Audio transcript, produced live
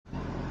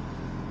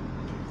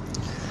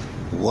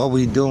What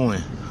we doing?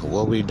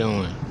 What we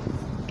doing?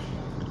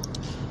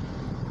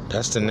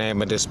 That's the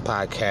name of this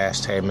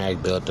podcast. Hey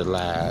Mac Built the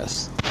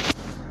Lies.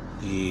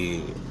 Yeah.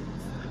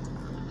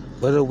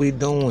 What are we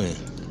doing?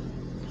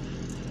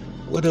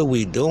 What are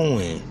we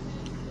doing?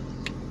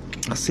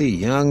 I see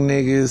young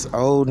niggas,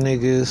 old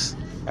niggas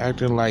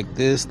acting like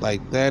this,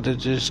 like that.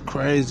 It's just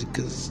crazy.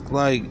 Cause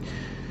like,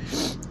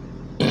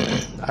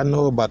 I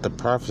know about the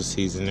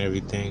prophecies and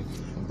everything,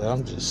 but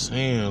I'm just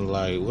saying,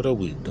 like, what are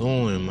we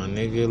doing, my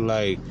nigga?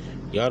 Like,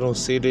 y'all don't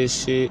see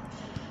this shit?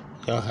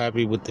 Y'all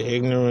happy with the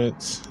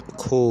ignorance?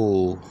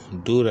 Cool,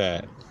 do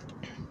that.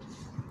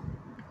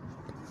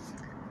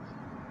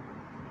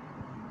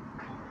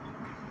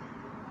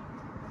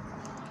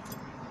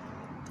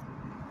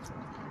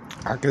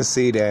 I can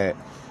see that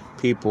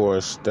people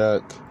are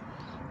stuck,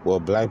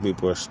 well, black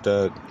people are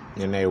stuck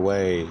in their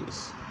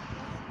ways.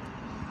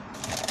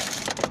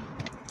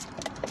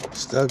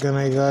 Stuck in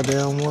their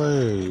goddamn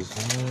ways,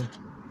 man.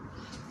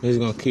 He's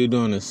gonna keep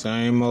doing the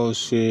same old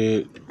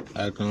shit,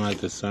 acting like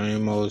the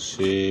same old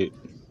shit.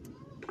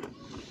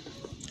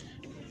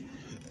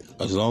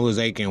 As long as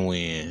they can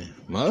win.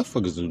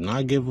 Motherfuckers do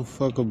not give a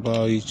fuck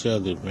about each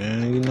other,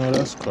 man. You know,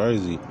 that's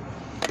crazy.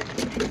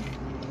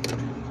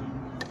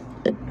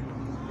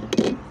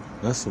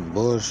 That's some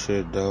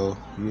bullshit, though.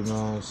 You know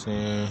what I'm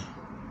saying?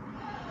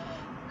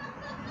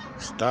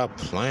 Stop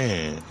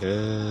playing,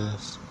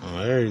 cuz,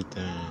 on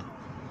everything.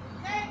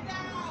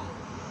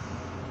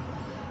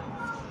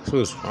 That's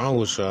what's wrong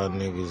with y'all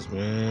niggas,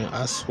 man.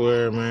 I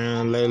swear,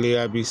 man, lately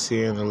I be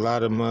seeing a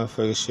lot of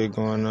motherfucking shit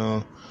going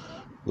on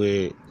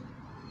with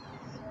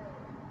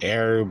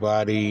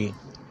everybody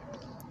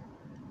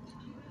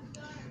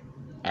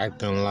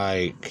acting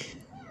like,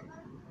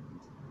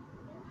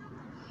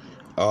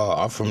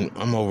 oh,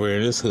 I'm over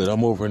in this hood,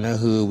 I'm over in that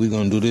hood, we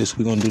gonna do this,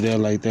 we gonna do that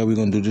like that, we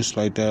gonna do this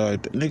like that,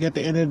 like that. Nigga, at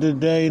the end of the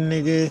day,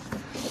 nigga,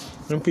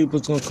 them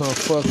people's gonna come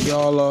fuck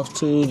y'all off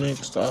too,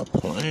 nigga. Stop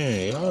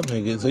playing, y'all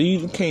niggas. So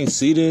you can't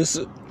see this?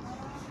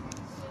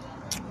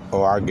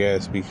 Or I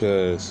guess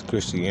because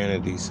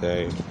Christianity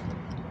say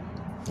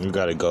you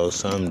gotta go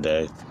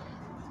someday.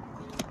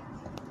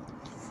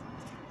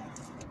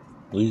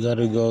 We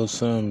gotta go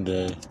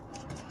someday.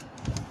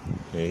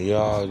 And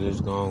y'all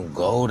just gonna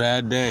go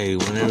that day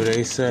whenever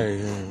they say.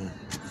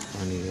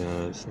 Funny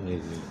ass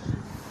niggas.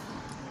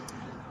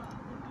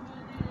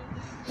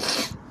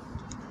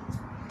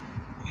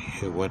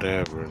 Yeah,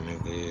 whatever,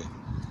 nigga.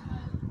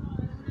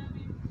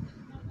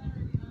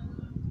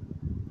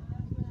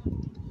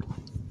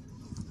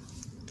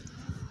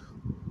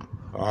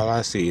 All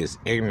I see is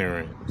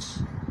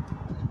ignorance.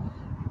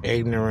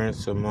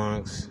 Ignorance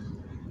amongst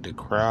the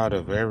crowd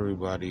of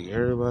everybody.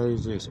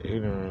 Everybody's just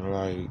ignorant.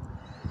 Like,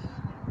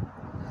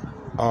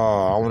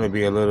 oh, I want to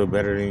be a little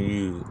better than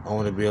you. I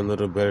want to be a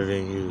little better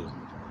than you.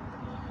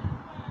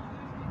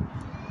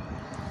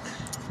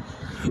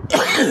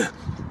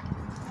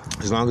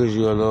 As long as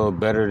you're a little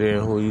better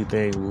than who you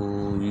think,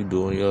 you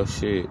doing your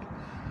shit.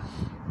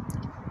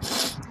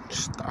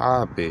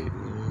 Stop it.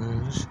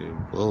 Man. This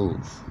shit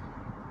both.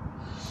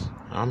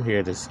 I'm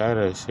here to say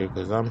that shit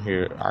because I'm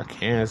here. I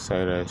can't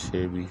say that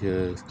shit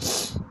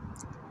because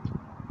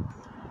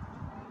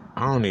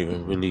I don't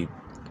even really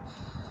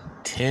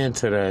tend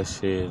to that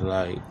shit.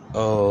 Like,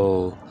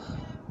 oh,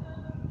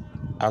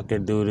 I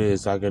can do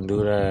this, I can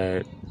do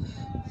that.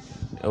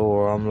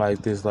 Or I'm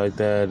like this, like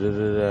that.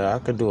 I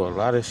can do a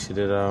lot of shit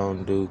that I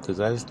don't do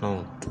because I just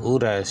don't do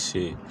that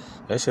shit.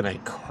 That shit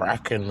ain't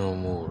cracking no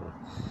more.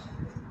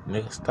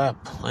 Nigga,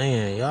 stop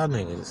playing. Y'all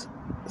niggas,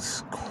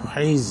 it's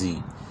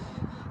crazy.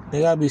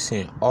 Nigga, I be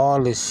seeing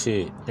all this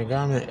shit. Nigga,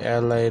 I'm in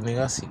LA.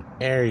 Nigga, I see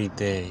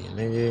everything.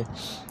 Nigga,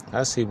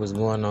 I see what's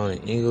going on in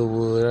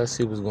Inglewood. I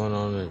see what's going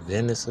on in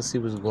Venice. I see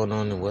what's going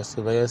on in West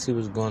LA. I see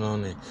what's going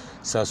on in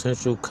South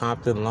Central,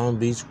 Compton, Long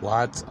Beach,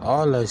 Watts,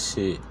 all that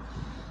shit.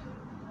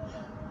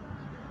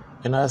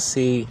 And I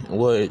see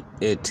what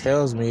it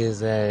tells me is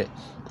that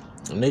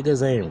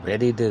niggas ain't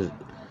ready to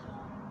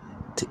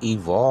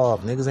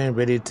evolve. Niggas ain't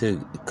ready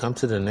to come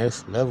to the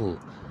next level.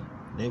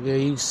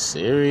 Nigga, you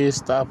serious?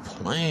 Stop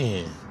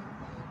playing.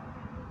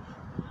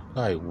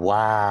 Like,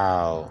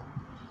 wow.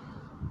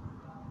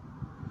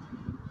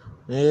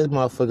 Man, there's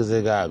motherfuckers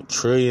that got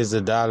trillions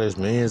of dollars,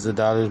 millions of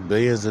dollars,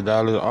 billions of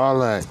dollars, all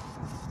that.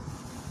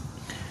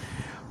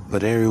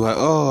 But everybody,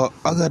 oh,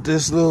 I got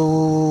this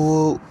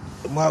little,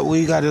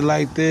 we got it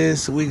like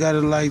this, we got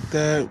it like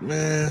that.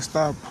 Man,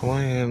 stop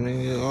playing,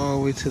 man. All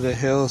the way to the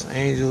Hells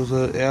Angels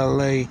of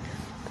LA.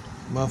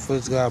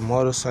 Motherfuckers got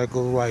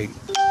motorcycles, like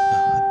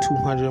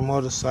 200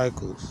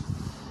 motorcycles.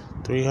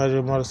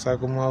 300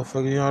 motorcycle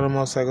motherfuckers. You know what the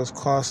motorcycles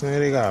cost, nigga?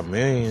 They got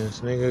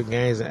millions. Nigga,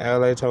 gangs in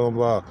LA talking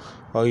about,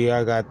 oh yeah,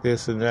 I got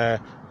this and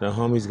that. The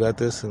homies got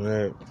this and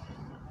that.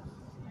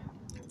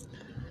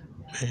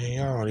 Man,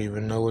 y'all don't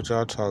even know what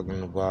y'all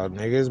talking about.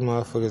 Niggas,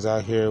 motherfuckers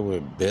out here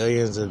with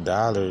billions of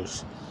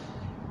dollars.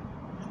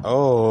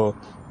 Oh,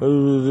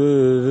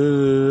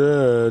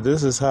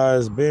 this is how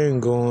it's been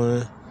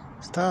going.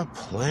 Stop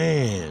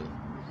playing.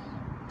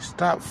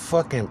 Stop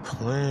fucking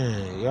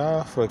playing.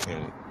 Y'all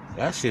fucking,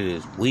 that shit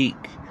is weak.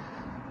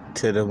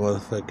 to the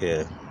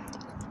motherfucking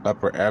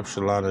upper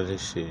echelon of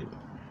this shit.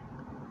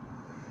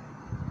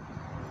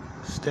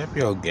 Step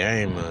your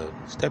game up.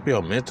 Step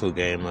your mental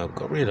game up.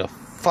 Go read a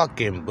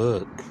fucking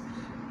book.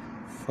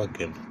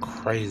 Fucking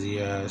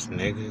crazy ass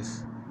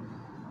niggas.